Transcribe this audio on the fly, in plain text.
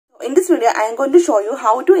In this video, I am going to show you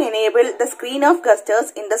how to enable the screen of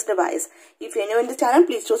gestures in this device. If you are new in this channel,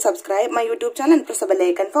 please do subscribe my YouTube channel and press the bell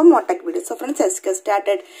icon for more tech videos. So friends, let's get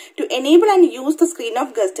started. To enable and use the screen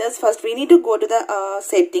of gestures, first we need to go to the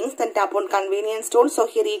settings, then tap on convenience tool. So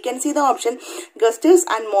here you can see the option gestures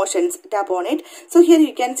and motions. Tap on it. So here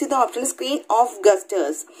you can see the option screen of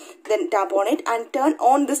gestures. Then tap on it and turn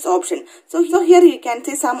on this option. So here you can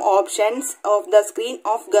see some options of the screen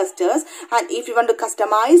of gestures, and if you want to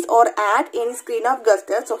customize or add any screen of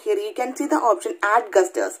gestures, so here you can see the option add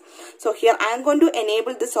gestures. So here I am going to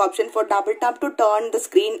enable this option. For double tap to turn the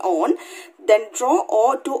screen on, then draw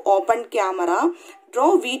O to open camera,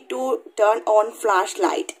 draw V to turn on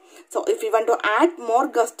flashlight. So if you want to add more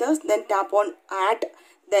gestures, then tap on add.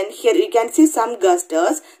 Then here you can see some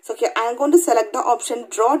gestures. So here I am going to select the option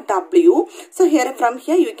draw W. So here from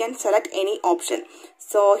here you can select any option.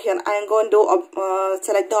 So here I am going to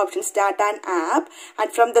select the option start an app,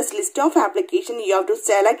 and from this list of application you have to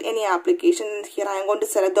select any application. Here I am going to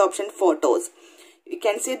select the option photos. You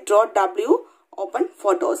can see draw W, open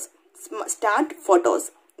photos, start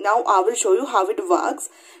photos. Now I will show you how it works.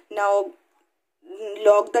 Now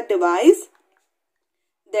lock the device.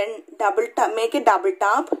 Then make a double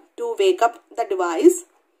tap to wake up the device.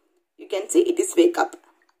 You can see it is wake up.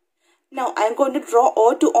 Now I am going to draw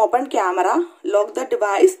O to open camera. Lock the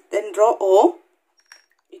device, then draw O.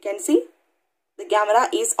 You can see the camera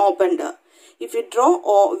is opened. If you draw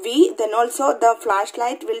O V, then also the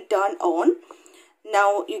flashlight will turn on.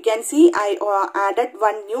 Now you can see I added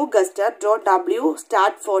one new gesture, draw W,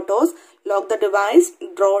 start photos, lock the device,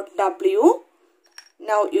 draw W.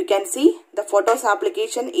 Now you can see the photos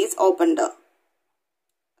application is opened,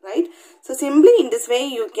 right? So simply in this way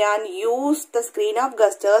you can use the screen of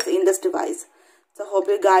gestures in this device. So hope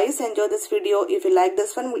you guys enjoy this video. If you like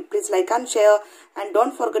this one, please like and share, and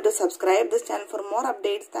don't forget to subscribe this channel for more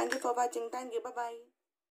updates. Thank you for watching. Thank you. Bye bye.